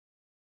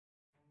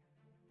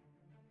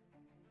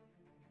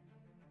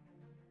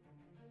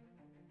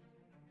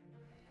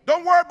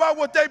Don't worry about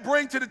what they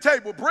bring to the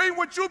table. Bring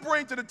what you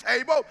bring to the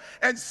table.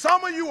 And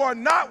some of you are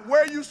not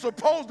where you're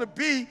supposed to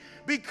be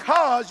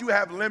because you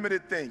have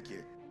limited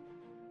thinking.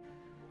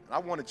 And I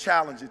want to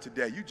challenge you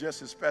today. You're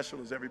just as special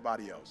as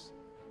everybody else.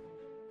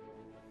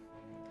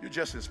 You're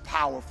just as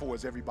powerful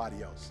as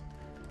everybody else.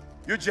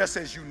 You're just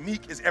as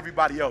unique as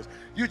everybody else.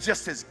 You're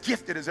just as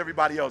gifted as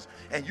everybody else.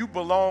 And you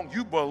belong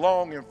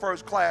in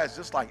first class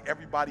just like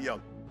everybody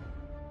else.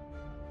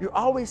 You're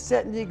always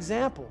setting the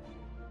example.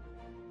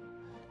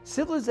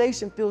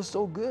 Civilization feels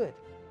so good.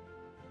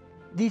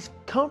 These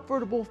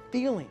comfortable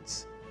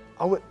feelings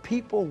are what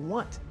people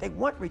want. They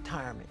want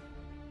retirement.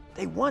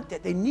 They want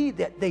that. They need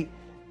that.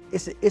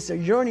 It's a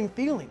yearning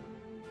feeling.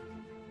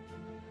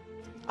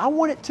 I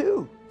want it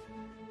too.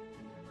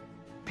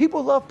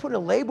 People love putting a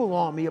label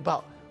on me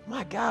about,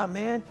 my God,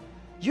 man,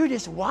 you're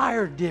just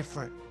wired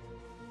different.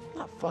 I'm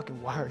not fucking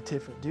wired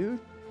different, dude.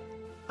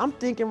 I'm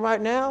thinking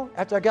right now,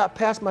 after I got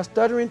past my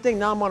stuttering thing,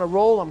 now I'm on a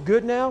roll, I'm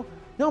good now. You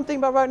know what I'm thinking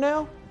about right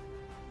now?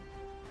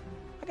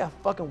 I gotta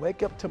fucking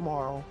wake up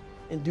tomorrow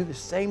and do the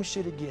same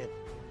shit again.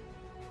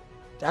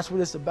 That's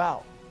what it's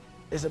about.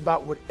 It's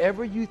about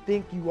whatever you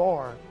think you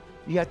are,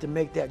 you have to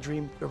make that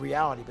dream a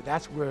reality. But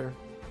that's where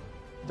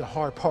the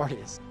hard part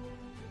is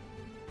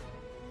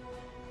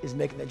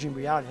making that dream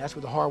reality. That's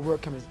where the hard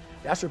work comes in.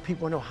 That's where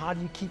people know, how do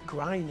you keep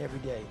grinding every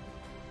day?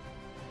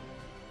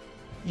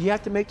 You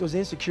have to make those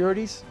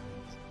insecurities,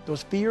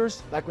 those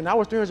fears. Like when I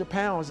was 300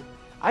 pounds,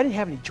 I didn't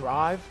have any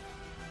drive.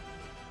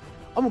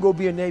 I'm gonna go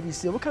be a Navy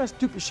SEAL. What kind of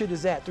stupid shit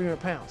is that, 300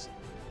 pounds?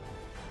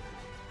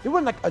 It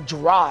wasn't like a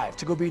drive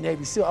to go be a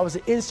Navy SEAL. I was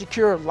an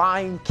insecure,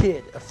 lying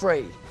kid,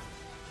 afraid.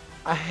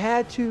 I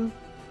had to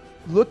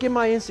look at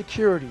my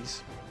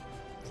insecurities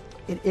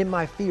and in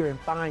my fear and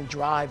find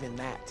drive in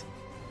that.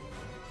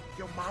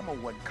 Your mama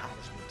wasn't college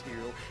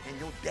material, and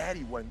your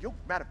daddy wasn't.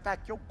 Matter of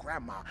fact, your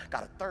grandma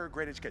got a 3rd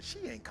grade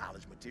education. She ain't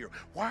college material.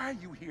 Why are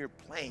you here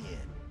playing?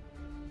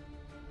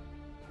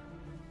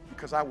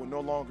 Because I will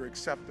no longer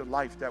accept the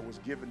life that was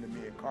given to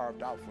me and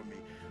carved out for me.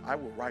 I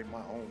will write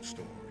my own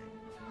story.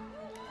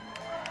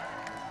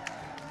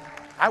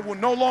 I will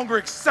no longer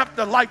accept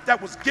the life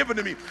that was given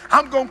to me.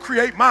 I'm going to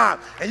create mine.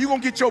 And you're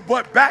going to get your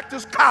butt back to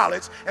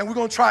college, and we're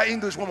going to try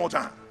English one more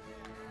time.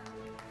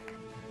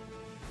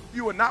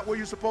 You are not where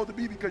you're supposed to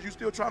be because you're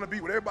still trying to be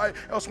what everybody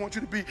else wants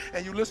you to be,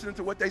 and you're listening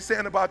to what they're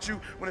saying about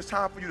you when it's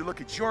time for you to look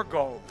at your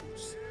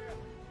goals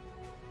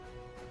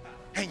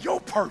and your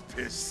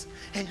purpose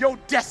and your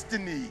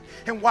destiny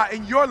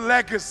and your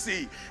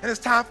legacy. And it's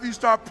time for you to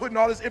start putting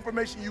all this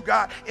information you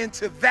got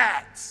into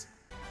that.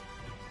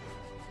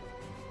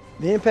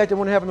 The impact I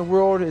want to have in the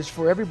world is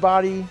for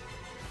everybody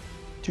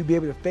to be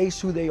able to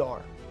face who they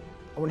are.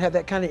 I want to have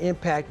that kind of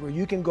impact where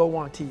you can go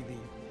on TV.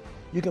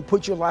 You can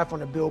put your life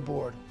on a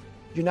billboard.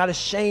 You're not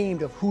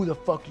ashamed of who the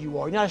fuck you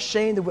are. You're not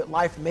ashamed of what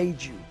life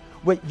made you,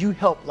 what you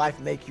helped life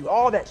make you.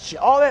 All that shit,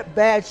 all that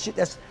bad shit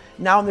that's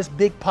now in this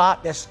big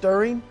pot that's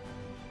stirring,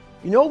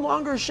 you're no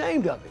longer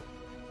ashamed of it.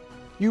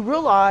 You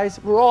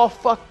realize we're all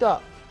fucked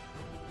up.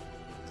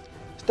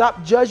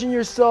 Stop judging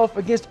yourself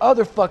against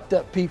other fucked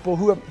up people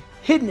who have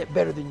hidden it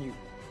better than you.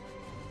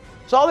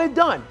 That's all they've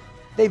done.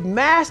 They've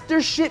masked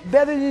their shit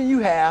better than you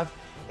have,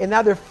 and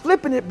now they're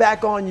flipping it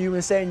back on you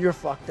and saying you're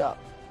fucked up.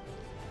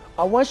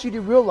 I want you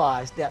to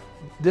realize that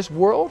this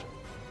world,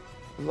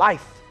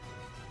 life,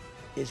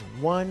 is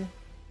one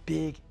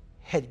big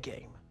head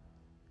game.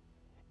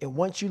 And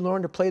once you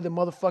learn to play the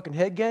motherfucking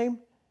head game,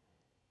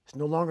 it's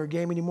no longer a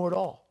game anymore at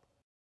all.